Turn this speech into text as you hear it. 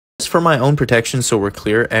Just for my own protection, so we're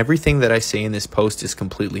clear, everything that I say in this post is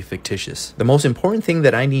completely fictitious. The most important thing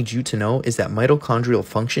that I need you to know is that mitochondrial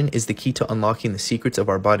function is the key to unlocking the secrets of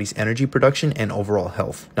our body's energy production and overall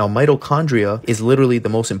health. Now, mitochondria is literally the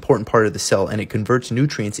most important part of the cell, and it converts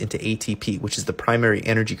nutrients into ATP, which is the primary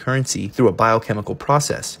energy currency, through a biochemical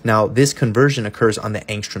process. Now, this conversion occurs on the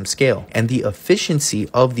angstrom scale, and the efficiency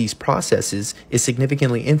of these processes is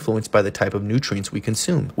significantly influenced by the type of nutrients we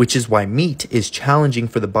consume, which is why meat is challenging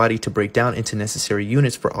for the body to break down into necessary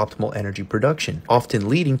units for optimal energy production, often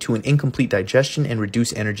leading to an incomplete digestion and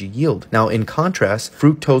reduced energy yield. Now, in contrast,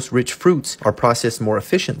 fructose-rich fruits are processed more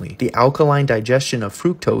efficiently. The alkaline digestion of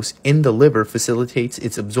fructose in the liver facilitates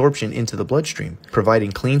its absorption into the bloodstream,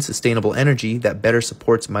 providing clean, sustainable energy that better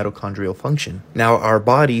supports mitochondrial function. Now, our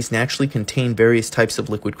bodies naturally contain various types of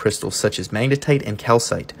liquid crystals, such as magnetite and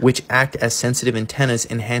calcite, which act as sensitive antennas,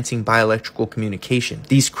 enhancing bioelectrical communication.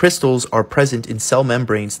 These crystals are present in cell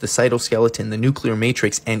membranes, the cytoskeleton, the nuclear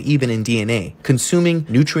matrix, and even in DNA. Consuming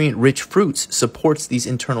nutrient-rich fruits supports these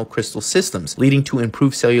internal crystal systems, leading to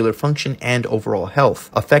improved cellular function and overall health.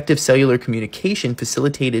 Effective cellular communication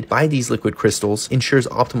facilitated by these liquid crystals ensures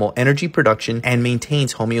optimal energy production and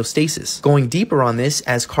maintains homeostasis. Going deeper on this,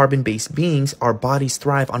 as carbon-based beings, our bodies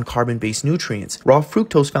thrive on carbon-based nutrients. Raw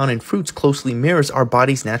fructose found in fruits closely mirrors our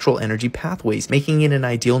body's natural energy pathways, making it an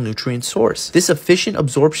ideal nutrient source. This efficient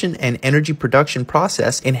absorption and energy production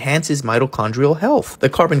process enhances mitochondrial health. The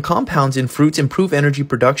carbon compounds in fruits improve energy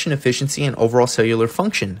production, efficiency, and overall cellular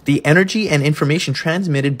function. The energy and information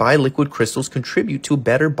transmitted by liquid crystals contribute to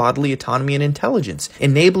better bodily autonomy and intelligence,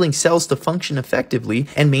 enabling cells to function effectively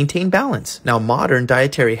and maintain balance. Now, modern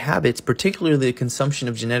dietary habits, particularly the consumption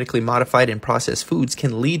of genetically modified and processed foods,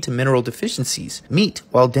 can lead to mineral deficiencies. Meat,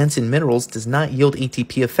 while dense in minerals, does not yield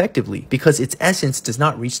ATP effectively because its essence does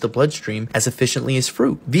not reach the bloodstream as efficiently as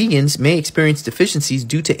fruit. Vegans may experience deficiencies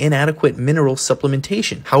due to inadequate mineral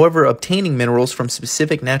supplementation. However, obtaining minerals from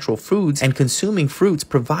specific natural foods and consuming fruits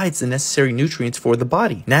provides the necessary nutrients for the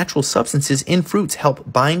body. Natural substances in fruits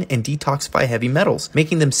help bind and detoxify heavy metals,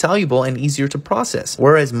 making them soluble and easier to process,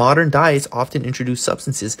 whereas modern diets often introduce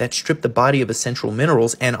substances that strip the body of essential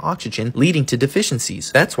minerals and oxygen, leading to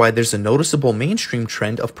deficiencies. That's why there's a noticeable mainstream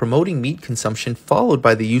trend of promoting meat consumption, followed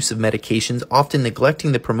by the use of medications, often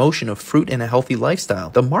neglecting the promotion of fruit and a healthy lifestyle.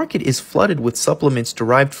 The market is flooded with supplements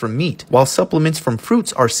derived from meat, while supplements from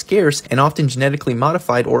fruits are scarce and often genetically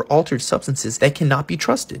modified or altered substances that cannot be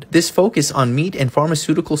trusted. This focus on meat and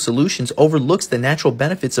pharmaceutical solutions overlooks the natural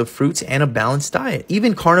benefits of fruits and a balanced diet.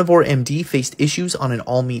 Even Carnivore MD faced issues on an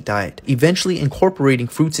all-meat diet, eventually incorporating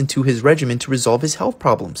fruits into his regimen to resolve his health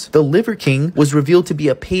problems. The Liver King was revealed to be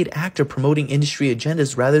a paid actor promoting industry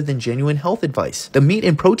agendas rather than genuine health advice. The meat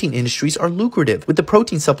and protein industries are lucrative, with the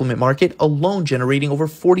protein supplement market alone generating over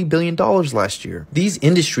 $40 billion last year. These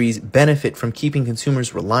industries benefit from keeping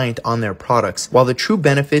consumers reliant on their products, while the true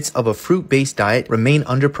benefits of a fruit-based diet remain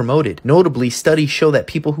under-promoted. Notably, studies show that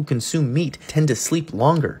people who consume meat tend to sleep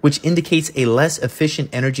longer, which indicates a less efficient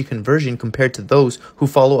energy conversion compared to those who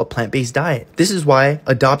follow a plant-based diet. This is why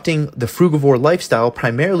adopting the frugivore lifestyle,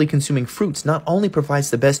 primarily consuming fruits, not only provides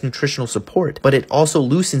the best nutritional support, but it also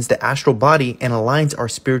loosens the astral body and aligns our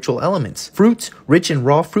spiritual elements. Fruits rich in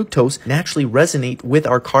raw fructose naturally resonate with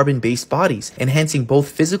our carbon-based bodies, enhancing both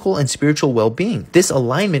physical and spiritual well-being. This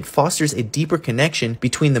alignment fosters a deeper connection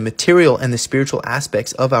between the material and the spiritual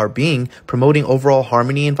aspects of our being, promoting overall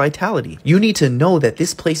harmony and vitality. You need to know that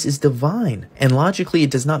this place is divine, and logically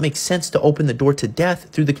it does not make sense to open the door to death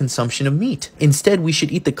through the consumption of meat. Instead, we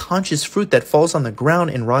should eat the conscious fruit that falls on the ground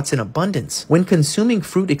and rots in abundance. When consuming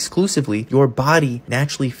fruit exclusively, your body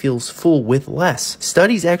naturally feels full with less.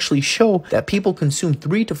 Studies actually show that people consume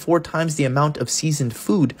 3 to 4 times the amount of seasoned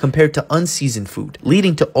food compared to unseasoned food,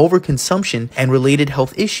 leading to overconsumption and related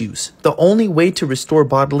health issues. The only way to restore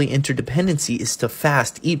bodily interdependency is to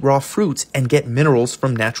fast, eat raw fruits, and get minerals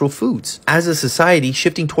from natural foods. As a society,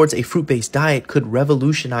 shifting towards a fruit-based diet could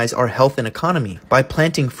revolutionize our health and economy. By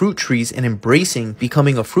planting fruit trees and embracing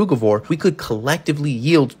becoming a frugivore, we could collectively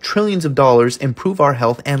yield trillions of dollars, improve our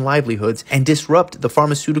health and livelihoods, and disrupt the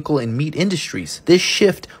pharmaceutical and meat industries. This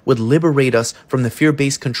shift would liberate us from the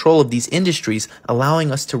fear-based control of these industries,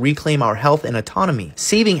 allowing us to reclaim our health and autonomy.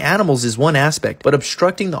 Saving animals is one aspect, but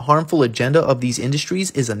obstructing the harmful agenda of these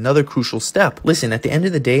industries is another crucial step. Listen, at the end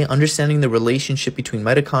of the day, understanding the relationship between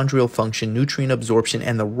mitochondrial function, nutrient absorption,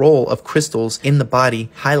 and the role of crystals in the body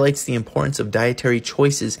highlights the importance of dietary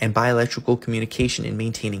choices and bioelectrical communication in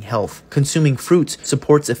maintaining health. Consuming fruits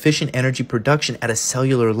supports efficient energy production at a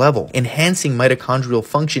cellular level, enhancing mitochondrial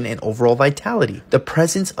function and overall vitality. The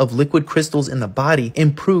presence of liquid crystals in the body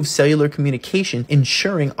improves cellular communication,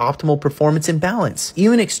 ensuring optimal performance and balance. balance.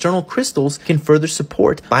 Even external crystals can further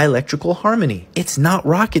support bioelectrical harmony. It's not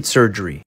rocket surgery.